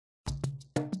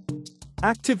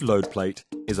Active LoadPlate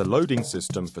is a loading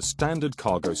system for standard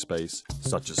cargo space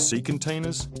such as sea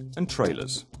containers and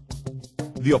trailers.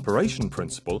 The operation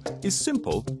principle is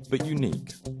simple but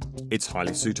unique. It's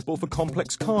highly suitable for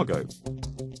complex cargo.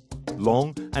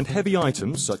 Long and heavy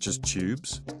items such as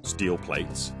tubes, steel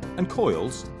plates and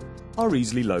coils are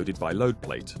easily loaded by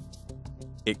LoadPlate.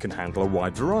 It can handle a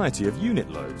wide variety of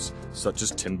unit loads such as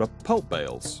timber pulp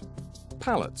bales,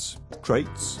 pallets,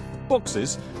 crates,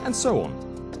 boxes and so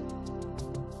on.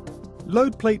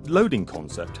 LoadPlate loading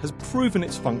concept has proven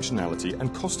its functionality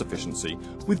and cost efficiency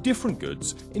with different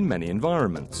goods in many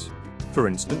environments. For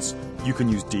instance, you can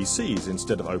use DCs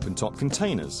instead of open-top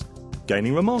containers,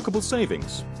 gaining remarkable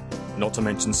savings. Not to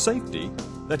mention safety,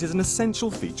 that is an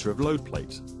essential feature of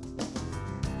LoadPlate.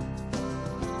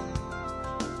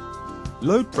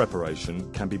 Load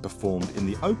preparation can be performed in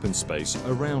the open space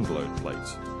around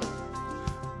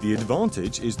LoadPlate. The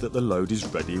advantage is that the load is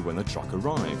ready when the truck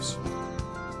arrives.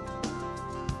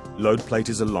 LoadPlate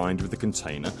is aligned with the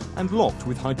container and locked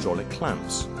with hydraulic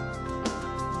clamps.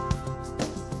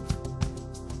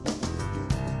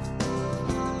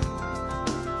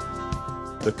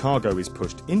 The cargo is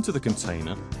pushed into the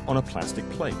container on a plastic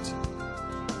plate.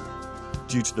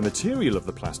 Due to the material of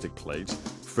the plastic plate,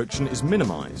 friction is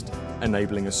minimized,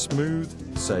 enabling a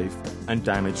smooth, safe and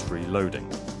damage-free loading.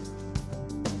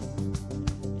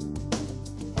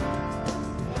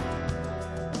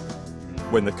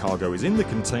 When the cargo is in the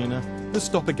container, the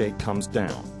stopper gate comes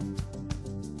down.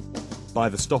 By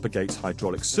the stopper gate's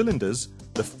hydraulic cylinders,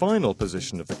 the final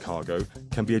position of the cargo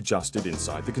can be adjusted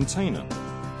inside the container.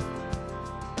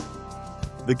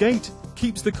 The gate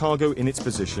keeps the cargo in its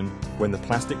position when the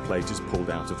plastic plate is pulled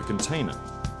out of the container.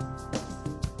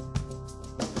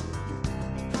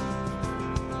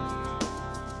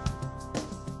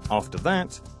 After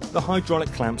that, the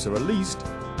hydraulic clamps are released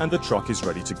and the truck is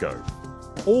ready to go.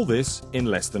 All this in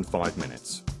less than 5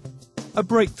 minutes. A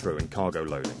breakthrough in cargo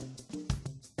loading.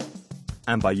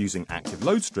 And by using active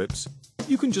load strips,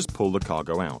 you can just pull the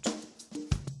cargo out.